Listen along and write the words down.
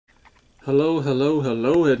Hello, hello,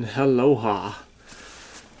 hello, and aloha.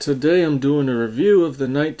 Today I'm doing a review of the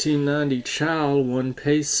 1990 Chile 1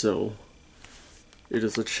 peso. It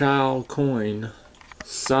is a Chile coin.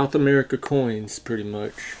 South America coins, pretty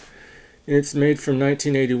much. It's made from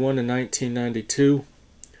 1981 to 1992.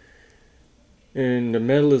 And the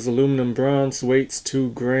metal is aluminum bronze, weights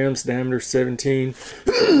 2 grams, diameter 17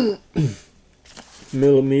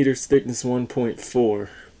 millimeters, thickness 1.4.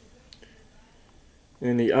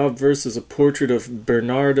 And the obverse is a portrait of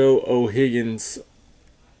Bernardo O'Higgins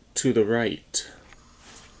to the right.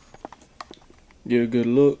 Get a good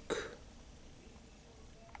look.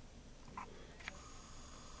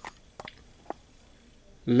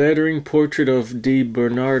 Lettering, portrait of D.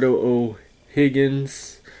 Bernardo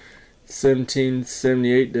O'Higgins,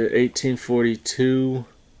 1778 to 1842.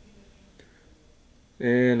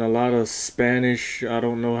 And a lot of Spanish, I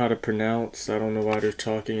don't know how to pronounce. I don't know why they're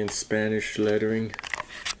talking in Spanish lettering.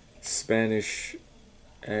 Spanish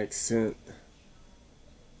accent.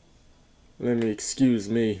 Excuse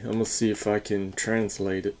me. I'm gonna see if I can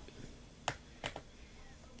translate it.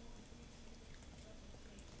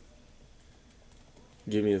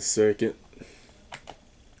 Give me a second.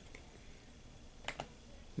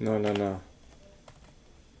 No.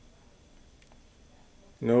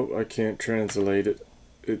 Nope, I can't translate it.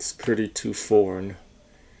 It's pretty too foreign.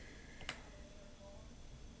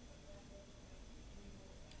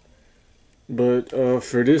 But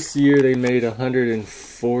for this year they made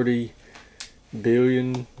 140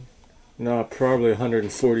 billion. No, probably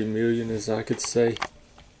 140 million, as I could say.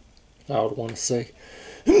 I would want to say.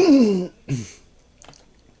 In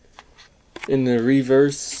the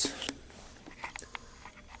reverse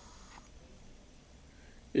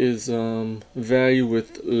is value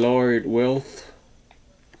with laureate wealth.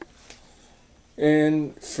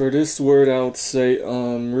 And for this word I would say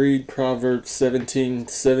read Proverbs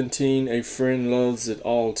 17:17, a friend loves at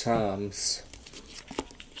all times.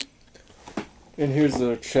 And here's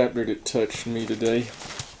a chapter that touched me today.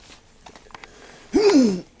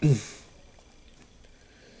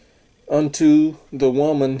 Unto the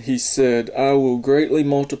woman he said, I will greatly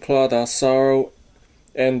multiply thy sorrow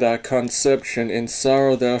and thy conception. In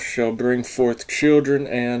sorrow thou shalt bring forth children,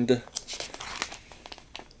 and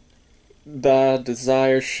thy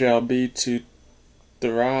desire shall be to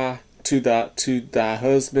thy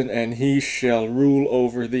husband, and he shall rule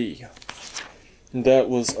over thee. That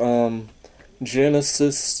was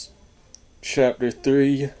Genesis chapter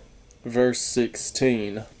 3 verse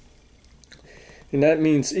 16. And that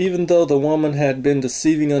means even though the woman had been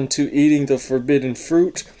deceiving unto eating the forbidden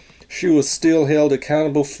fruit, she was still held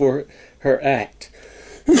accountable for her act.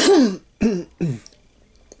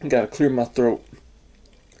 Gotta clear my throat.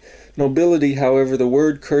 Nobility, however, the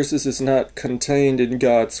word curses is not contained in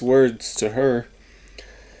God's words to her.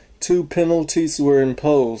 2 penalties were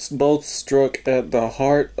imposed, both struck at the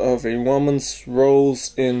heart of a woman's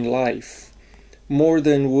roles in life. More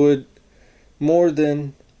than would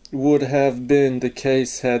have been the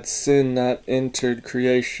case had sin not entered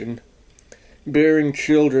creation. Bearing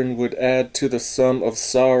children would add to the sum of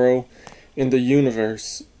sorrow in the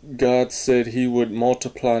universe. God said he would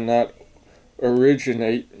multiply, not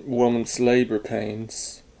originate, woman's labor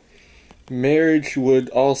pains. Marriage would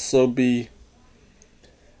also be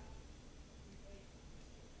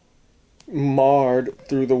marred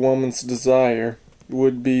through the woman's desire,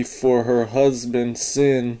 would be for her husband.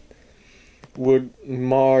 Sin would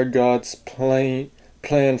mar God's plan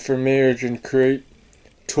for marriage and create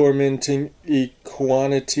tormenting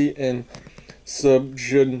equality and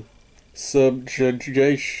subjugation.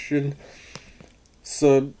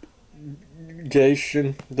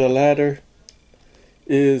 The latter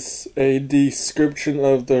is a description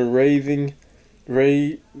of the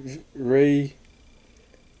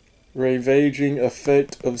ravaging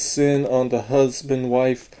effect of sin on the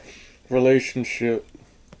husband-wife relationship,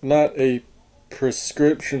 not a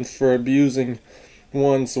prescription for abusing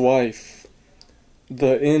one's wife.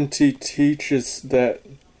 The NT teaches that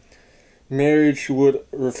marriage would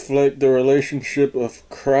reflect the relationship of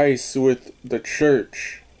Christ with the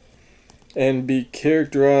church and be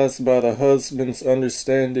characterized by the husband's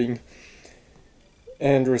understanding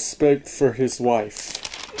and respect for his wife.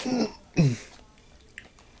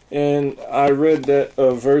 And I read that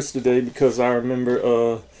verse today because I remember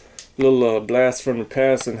a little blast from the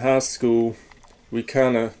past in high school. We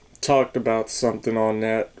kind of talked about something on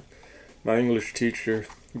that. My English teacher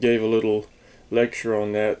gave a little lecture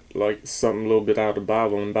on that, like something a little bit out of the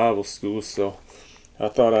Bible in Bible school, so I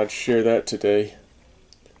thought I'd share that today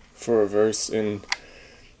for a verse. And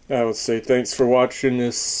I would say thanks for watching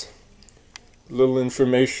this little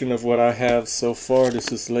information of what I have so far. This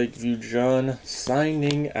is Lakeview John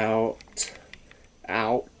signing out.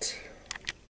 Out.